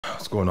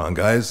What's going on,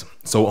 guys?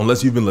 So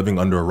unless you've been living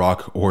under a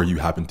rock or you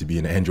happen to be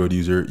an Android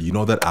user, you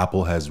know that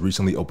Apple has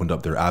recently opened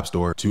up their App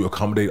Store to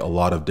accommodate a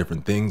lot of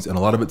different things, and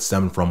a lot of it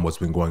stemmed from what's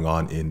been going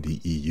on in the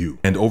EU.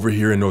 And over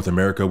here in North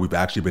America, we've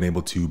actually been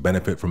able to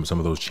benefit from some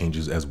of those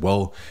changes as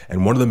well.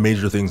 And one of the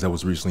major things that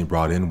was recently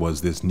brought in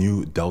was this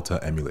new Delta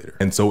emulator.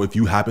 And so if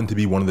you happen to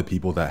be one of the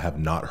people that have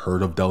not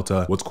heard of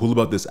Delta, what's cool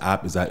about this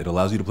app is that it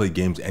allows you to play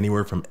games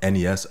anywhere from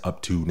NES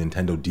up to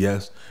Nintendo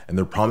DS, and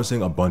they're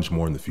promising a bunch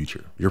more in the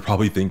future. You're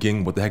probably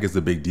thinking, what the heck is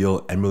the big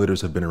deal?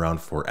 Emulators have been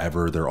around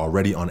forever. They're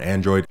already on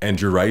Android.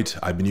 And you're right,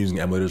 I've been using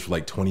emulators for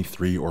like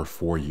 23 or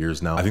 4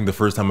 years now. I think the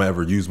first time I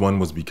ever used one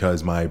was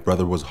because my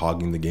brother was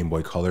hogging the Game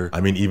Boy Color.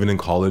 I mean, even in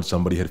college,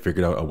 somebody had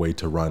figured out a way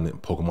to run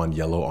Pokemon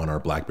Yellow on our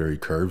BlackBerry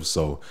curves,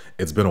 so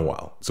it's been a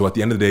while. So at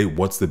the end of the day,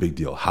 what's the big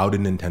deal? How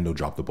did Nintendo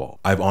drop the ball?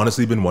 I've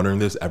honestly been wondering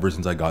this ever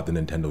since I got the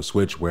Nintendo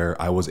Switch,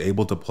 where I was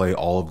able to play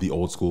all of the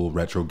old school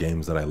retro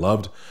games that I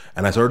loved.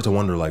 And I started to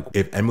wonder, like,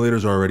 if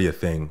emulators are already a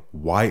thing,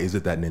 why is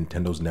it that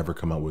Nintendo's never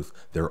come out with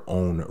their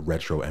own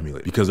retro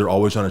emulator? Because they're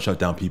always trying to shut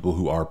down people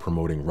who are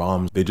promoting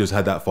ROMs. They just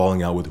had that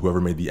falling out with whoever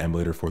made the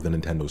emulator for the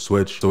Nintendo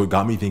Switch. So it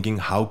got me thinking,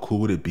 how cool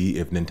would it be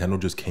if Nintendo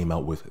just came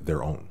out with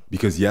their own?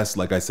 Because yes,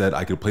 like I said,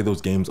 I could play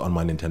those games on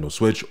my Nintendo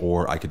Switch,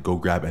 or I could go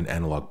grab an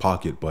analog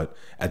pocket, but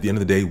at the end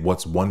of the day,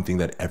 what's one thing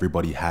that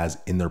everybody has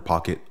in their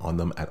pocket on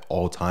them at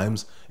all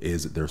times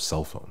is their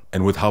cell phone.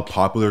 And with how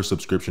popular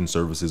subscription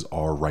services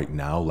are right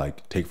now,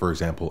 like take for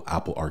example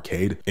Apple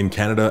Arcade. In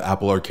Canada,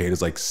 Apple Arcade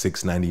is like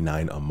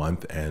 $6.99 a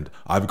month, and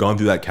I've gone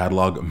through that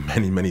catalog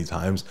many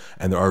times,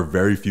 and there are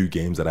very few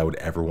games that I would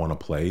ever want to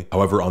play.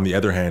 However, on the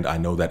other hand, I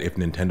know that if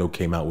Nintendo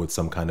came out with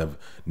some kind of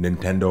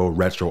Nintendo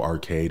Retro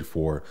Arcade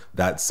for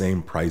that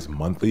same price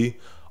monthly,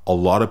 a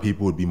lot of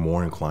people would be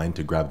more inclined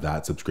to grab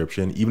that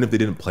subscription. Even if they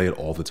didn't play it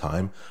all the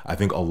time, I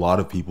think a lot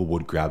of people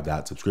would grab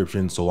that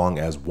subscription, so long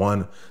as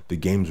one, the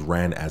games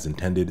ran as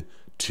intended,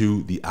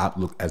 two, the app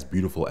looked as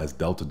beautiful as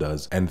Delta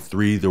does, and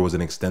three, there was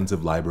an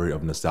extensive library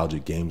of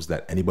nostalgic games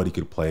that anybody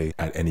could play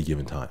at any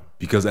given time.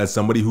 Because as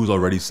somebody who's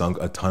already sunk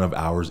a ton of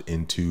hours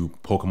into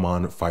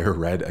Pokemon Fire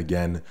Red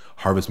again,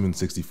 Harvest Moon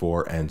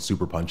 64, and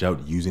Super Punch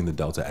Out using the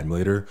Delta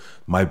emulator,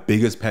 my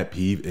biggest pet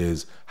peeve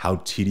is how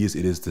tedious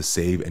it is to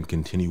save and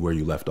continue where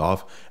you left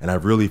off. And I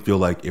really feel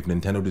like if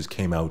Nintendo just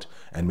came out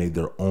and made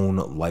their own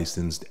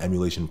licensed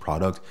emulation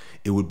product,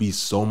 it would be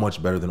so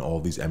much better than all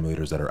of these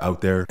emulators that are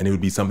out there. And it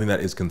would be something that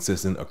is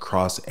consistent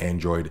across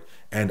Android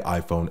and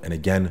iPhone. And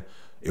again,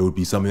 it would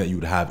be something that you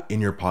would have in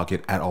your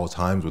pocket at all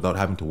times without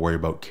having to worry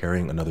about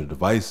carrying another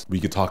device. We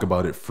could talk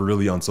about it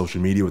freely on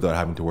social media without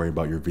having to worry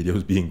about your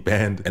videos being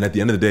banned. And at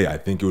the end of the day, I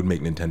think it would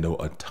make Nintendo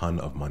a ton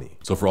of money.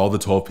 So for all the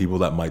 12 people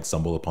that might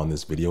stumble upon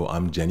this video,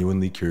 I'm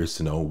genuinely curious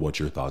to know what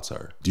your thoughts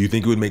are. Do you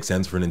think it would make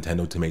sense for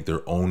Nintendo to make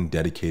their own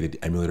dedicated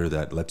emulator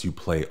that lets you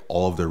play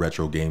all of their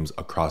retro games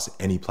across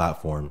any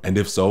platform? And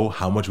if so,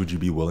 how much would you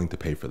be willing to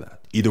pay for that?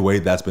 Either way,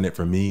 that's been it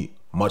from me.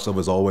 Much love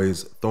as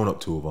always, throwing up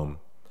 2 of them.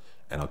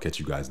 And I'll catch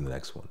you guys in the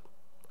next one.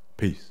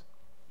 Peace.